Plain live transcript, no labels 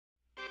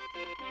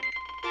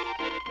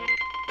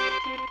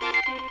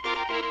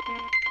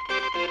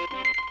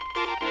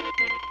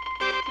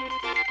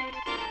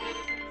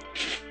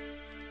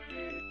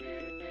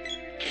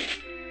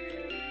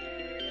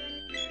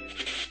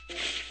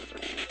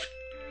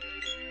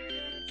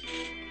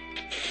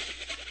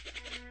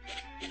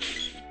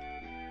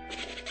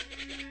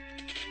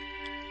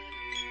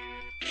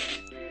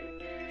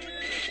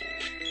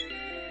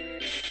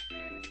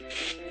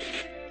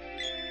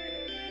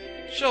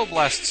Shell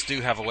blasts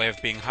do have a way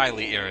of being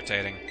highly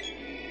irritating.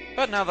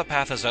 But now the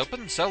path is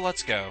open, so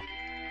let's go.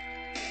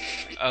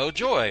 Oh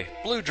joy,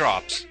 blue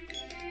drops.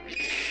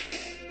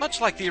 Much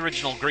like the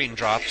original green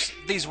drops,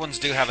 these ones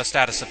do have a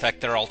status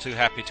effect they're all too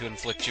happy to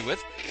inflict you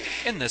with.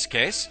 In this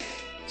case,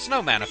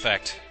 Snowman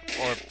effect,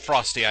 or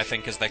Frosty I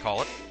think as they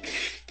call it.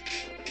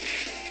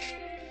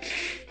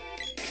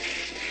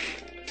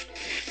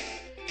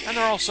 And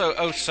they're also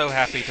oh so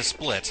happy to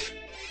split.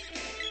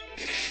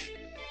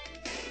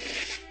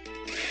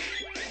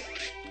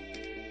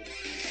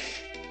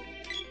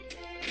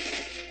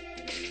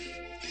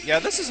 Yeah,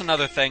 this is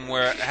another thing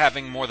where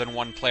having more than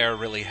one player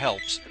really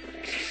helps.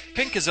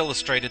 Pink has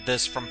illustrated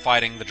this from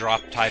fighting the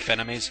drop-type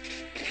enemies,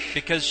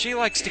 because she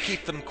likes to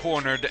keep them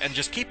cornered and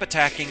just keep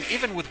attacking,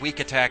 even with weak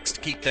attacks, to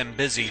keep them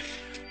busy,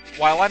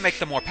 while I make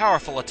the more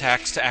powerful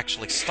attacks to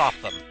actually stop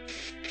them.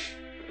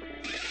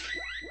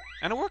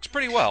 And it works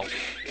pretty well.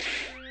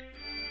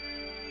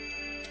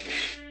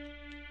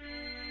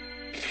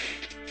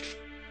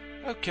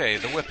 Okay,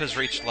 the whip has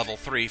reached level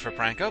 3 for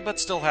Pranko, but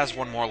still has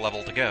one more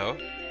level to go.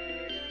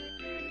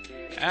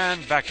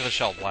 And back to the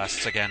shell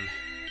blasts again.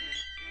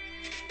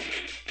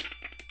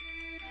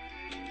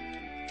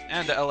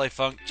 And to LA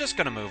Funk, just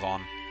gonna move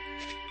on.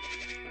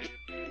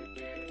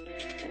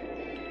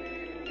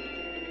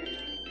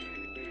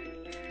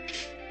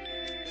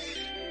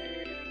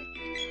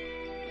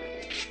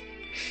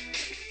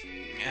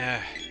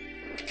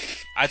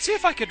 I'd see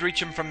if I could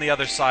reach him from the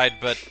other side,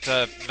 but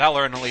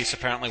Valor and Elise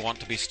apparently want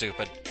to be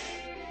stupid.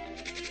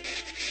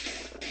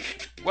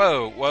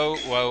 Whoa, whoa,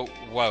 whoa,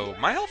 whoa.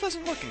 My health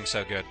isn't looking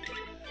so good.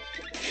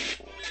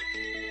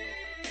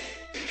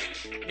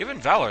 Even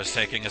Valor's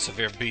taking a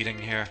severe beating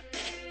here.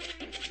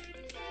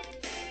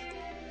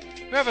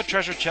 We have a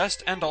treasure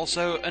chest and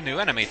also a new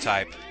enemy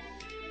type.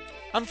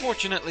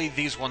 Unfortunately,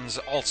 these ones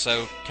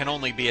also can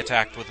only be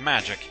attacked with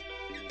magic.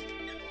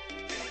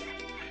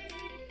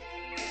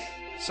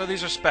 So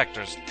these are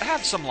specters.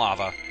 Have some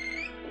lava.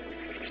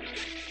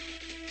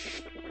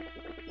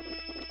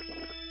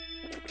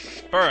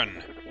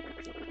 Burn.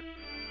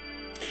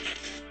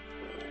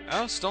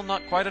 Oh, still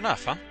not quite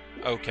enough, huh?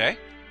 Okay.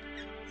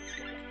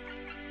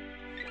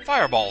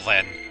 Fireball,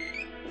 then.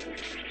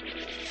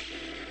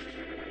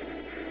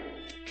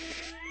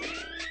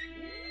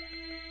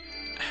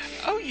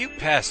 Oh, you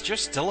pest, you're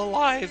still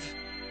alive.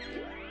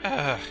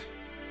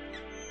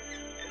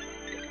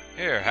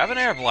 Here, have an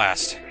air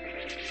blast.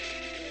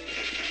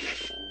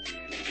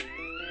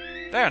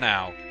 There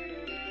now.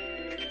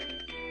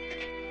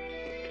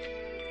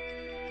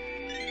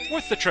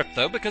 Worth the trip,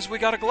 though, because we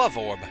got a glove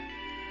orb.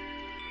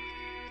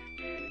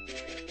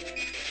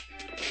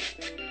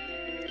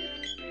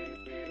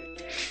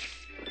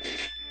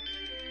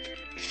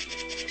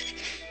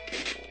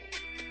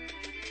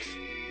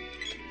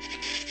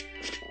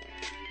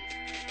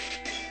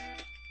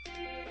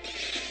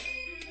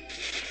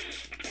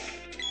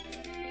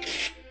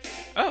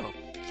 Oh,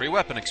 free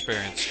weapon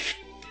experience.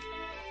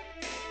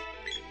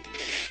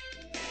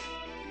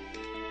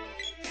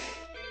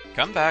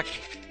 Come back.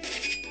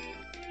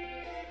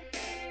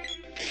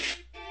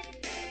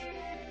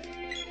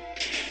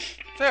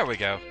 There we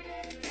go.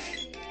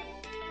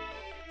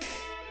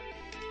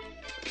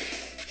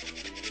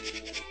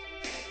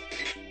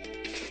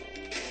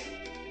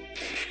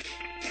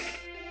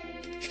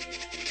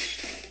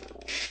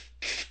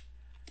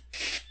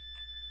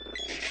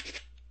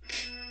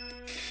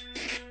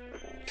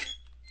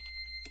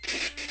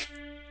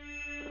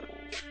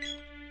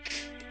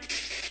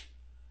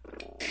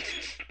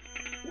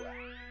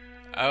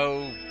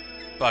 Oh,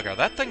 bugger.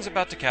 That thing's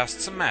about to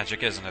cast some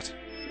magic, isn't it?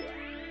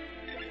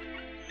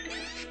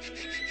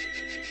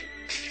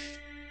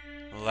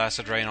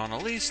 Acid Rain on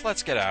Elise,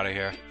 let's get out of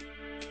here.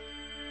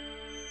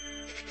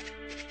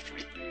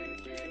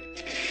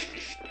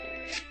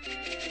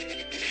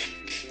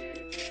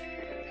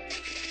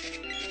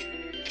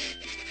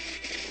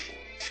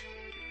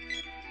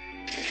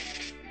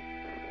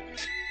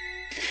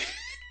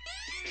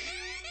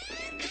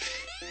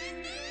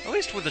 At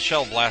least with the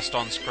shell blast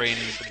on screen,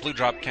 the blue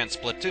drop can't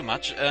split too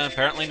much.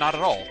 Apparently not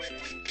at all.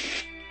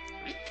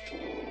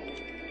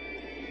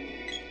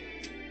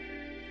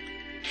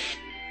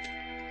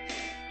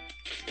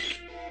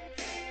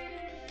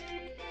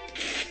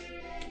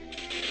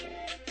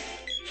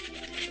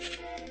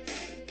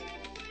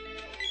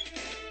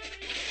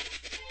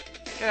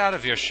 Get out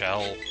of your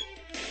shell.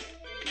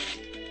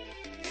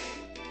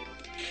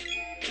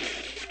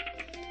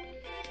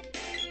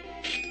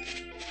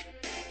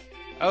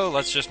 Oh,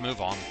 let's just move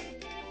on.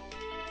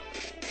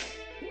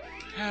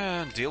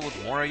 Deal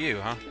with more of you,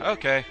 huh?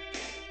 Okay.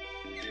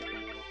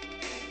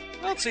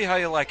 Let's see how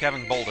you like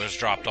having boulders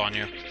dropped on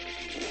you.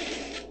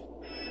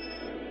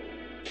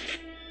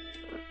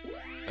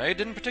 They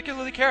didn't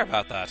particularly care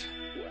about that.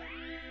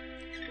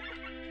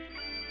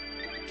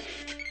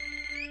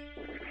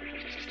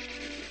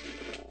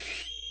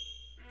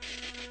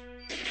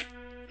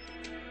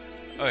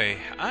 Oi,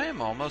 I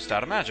am almost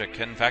out of magic.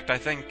 In fact, I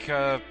think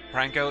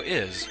Pranko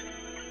is.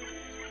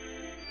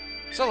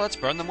 So let's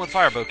burn them with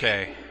Fire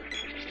Bouquet.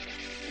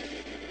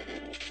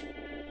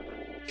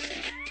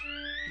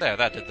 There,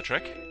 that did the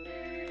trick.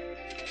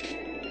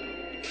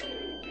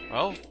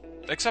 Well,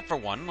 except for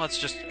one, let's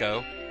just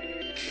go.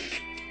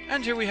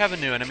 And here we have a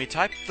new enemy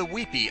type, the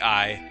Weepy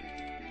Eye.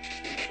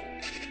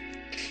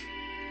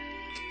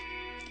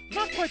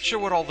 Not quite sure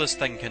what all this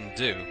thing can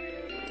do.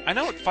 I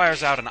know it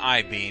fires out an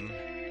eye beam.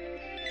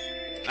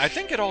 I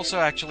think it also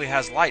actually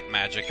has light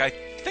magic. I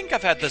think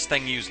I've had this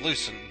thing use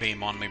Lucent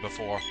Beam on me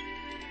before.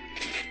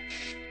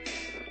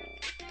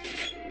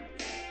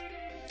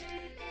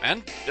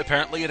 And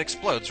apparently it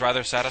explodes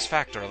rather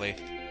satisfactorily.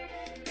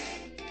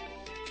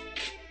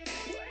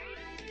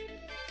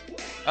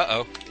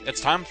 Uh-oh, it's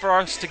time for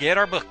us to get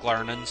our book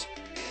learnings.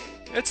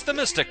 It's the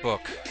Mystic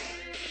Book.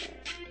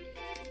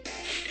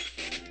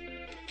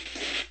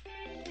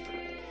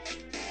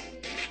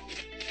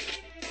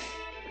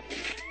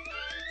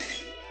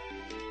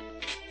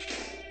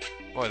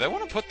 Boy, they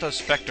want to put those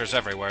specters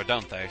everywhere,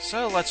 don't they?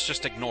 So let's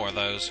just ignore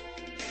those.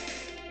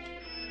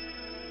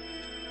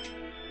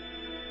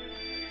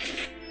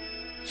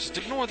 Just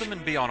ignore them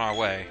and be on our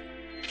way.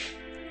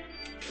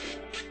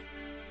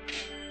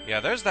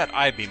 Yeah, there's that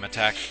I-beam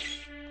attack.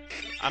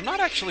 I'm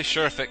not actually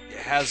sure if it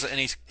has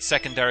any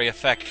secondary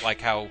effect, like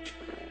how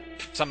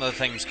some of the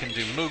things can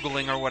do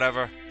moogling or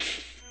whatever.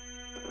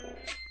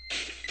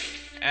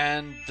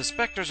 And the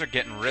specters are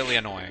getting really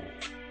annoying.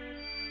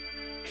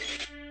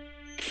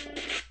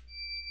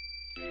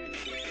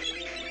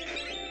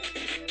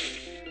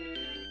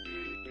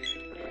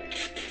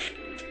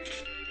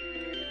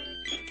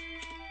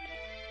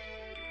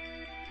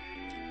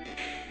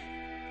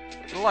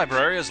 The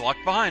library is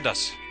locked behind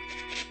us.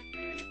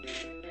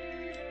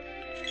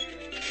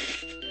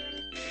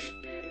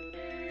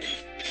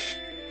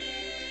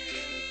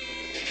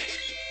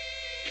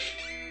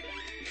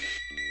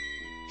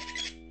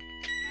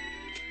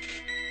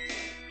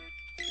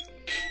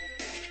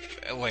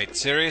 Wait,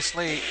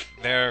 seriously?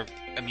 They're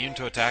immune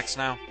to attacks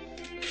now?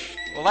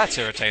 Well, that's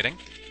irritating.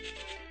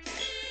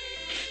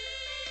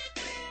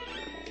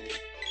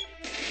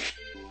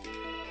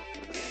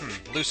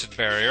 Lucid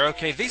Barrier.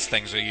 Okay, these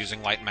things are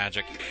using light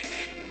magic.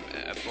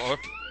 Or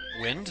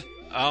wind?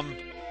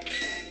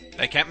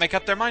 They can't make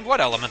up their mind what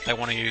element they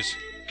want to use.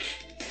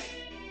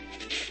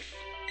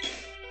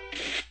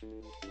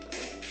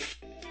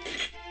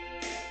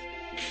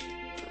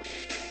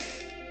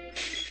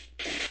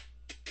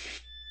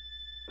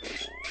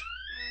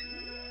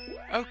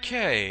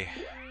 Okay.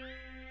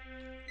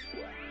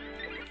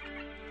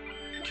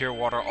 Cure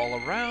water all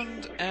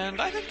around,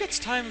 and I think it's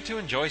time to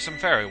enjoy some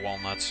fairy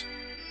walnuts.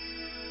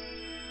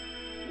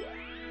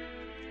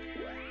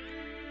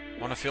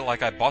 Want to feel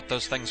like I bought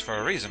those things for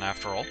a reason,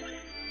 after all.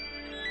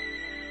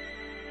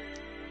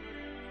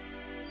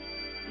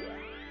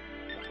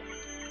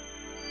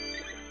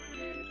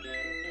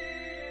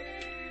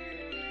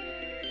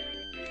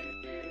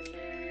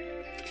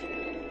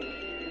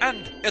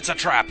 And it's a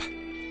trap!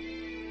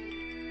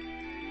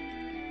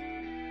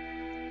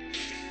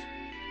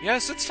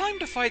 Yes, it's time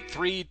to fight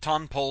 3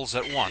 tonpoles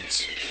at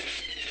once.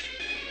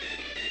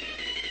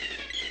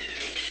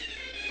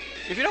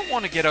 If you don't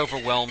want to get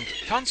overwhelmed,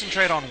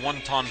 concentrate on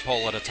 1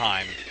 tonpole at a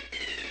time.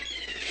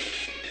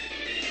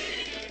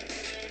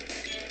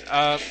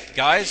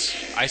 Guys,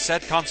 I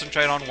said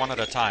concentrate on 1 at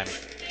a time.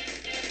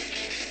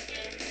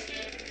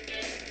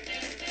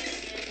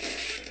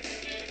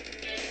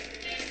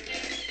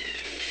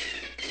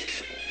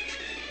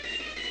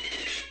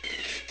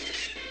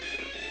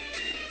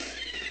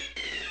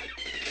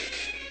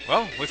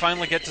 Well, we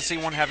finally get to see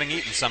one having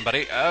eaten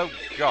somebody. Oh,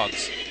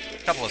 gods.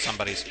 A couple of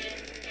somebodies.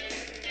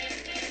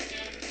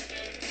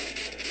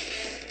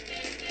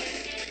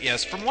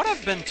 Yes, from what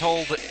I've been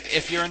told,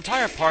 if your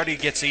entire party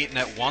gets eaten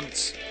at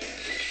once,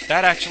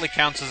 that actually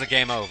counts as a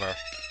game over.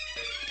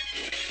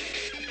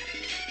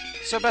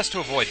 So best to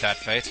avoid that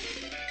fate.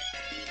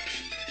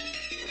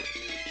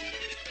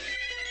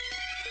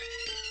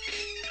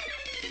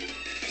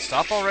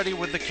 Stop already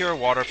with the cure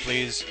water,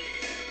 please.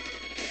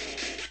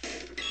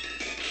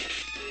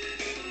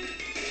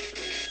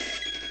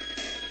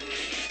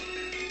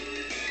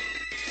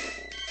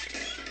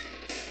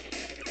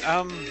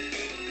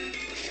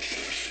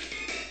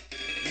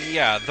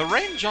 Yeah, the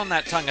range on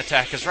that tongue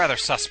attack is rather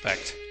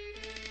suspect.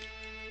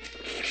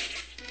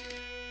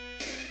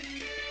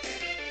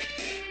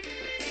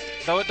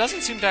 Though it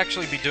doesn't seem to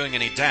actually be doing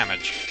any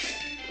damage.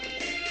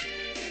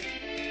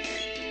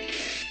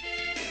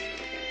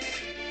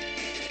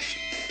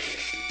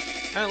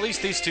 And at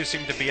least these two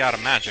seem to be out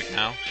of magic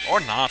now.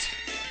 Or not.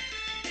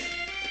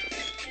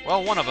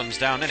 Well, one of them's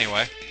down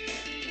anyway.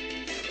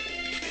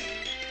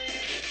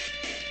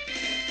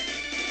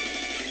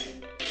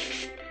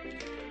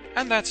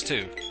 And that's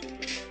 2.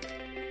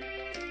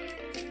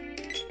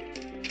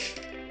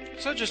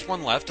 So just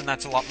 1 left, and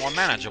that's a lot more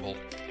manageable.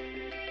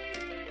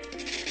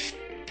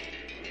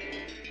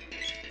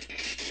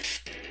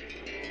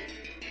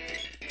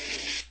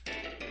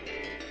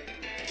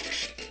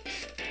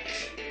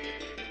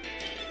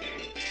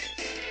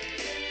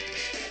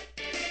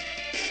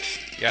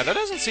 Yeah, there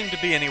doesn't seem to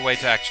be any way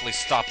to actually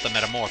stop the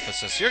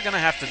metamorphosis. You're gonna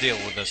have to deal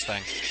with this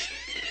thing.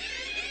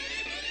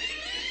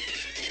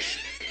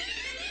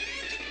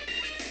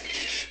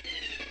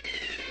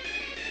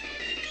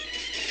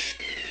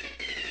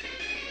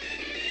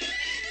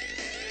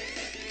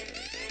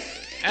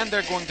 And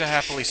they're going to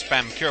happily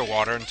spam Cure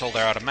Water until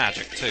they're out of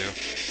magic, too.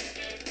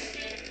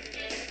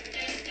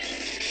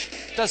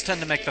 It does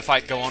tend to make the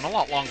fight go on a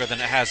lot longer than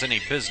it has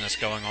any business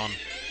going on.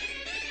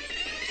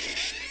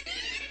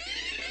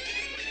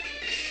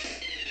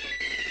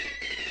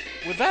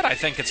 With that, I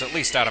think it's at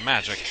least out of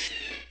magic.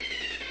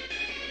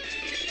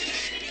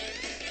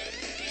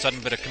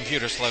 Sudden bit of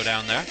computer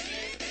slowdown there.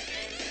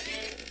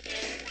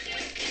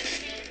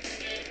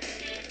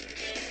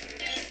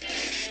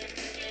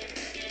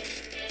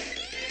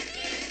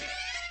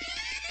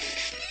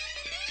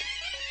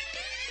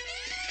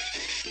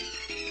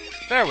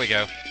 There we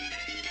go.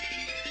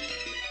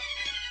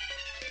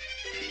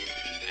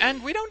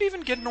 And we don't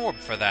even get an orb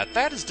for that.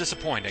 That is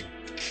disappointing.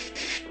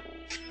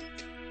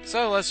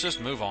 So let's just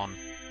move on.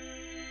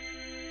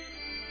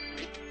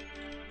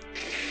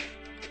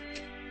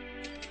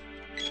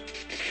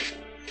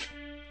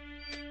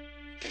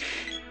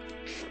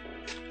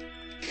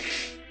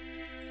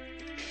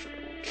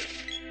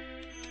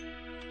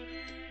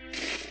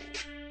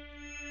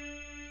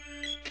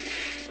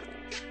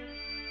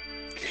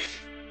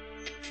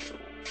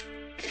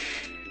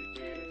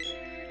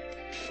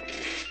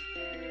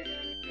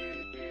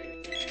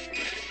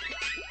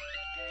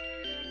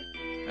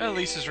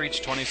 Lisa's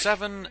reached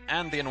 27,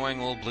 and the annoying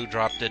little blue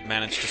drop did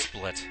manage to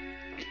split.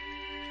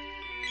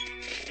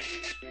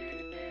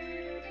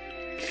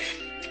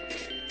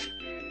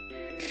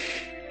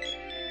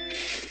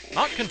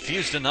 Not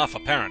confused enough,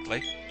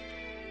 apparently.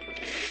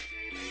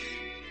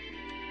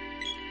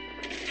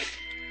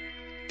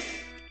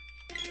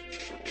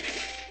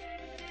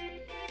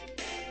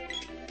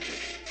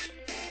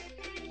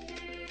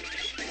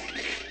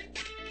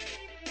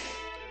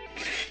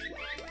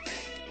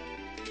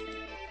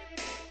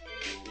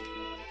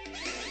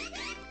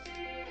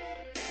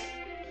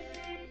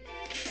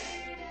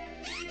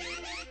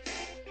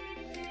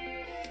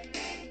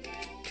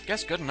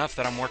 Guess good enough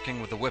that I'm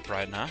working with the whip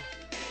right now.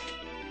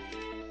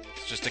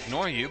 Let's just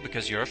ignore you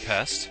because you're a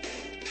pest.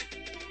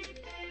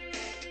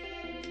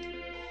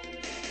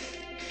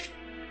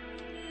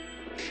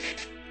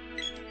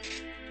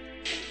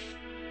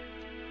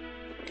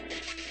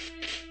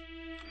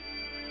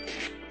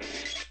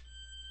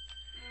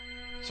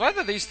 So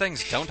either these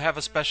things don't have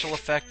a special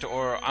effect,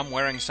 or I'm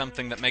wearing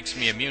something that makes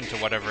me immune to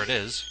whatever it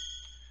is.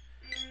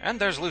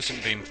 And there's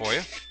Lucent Beam for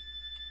you.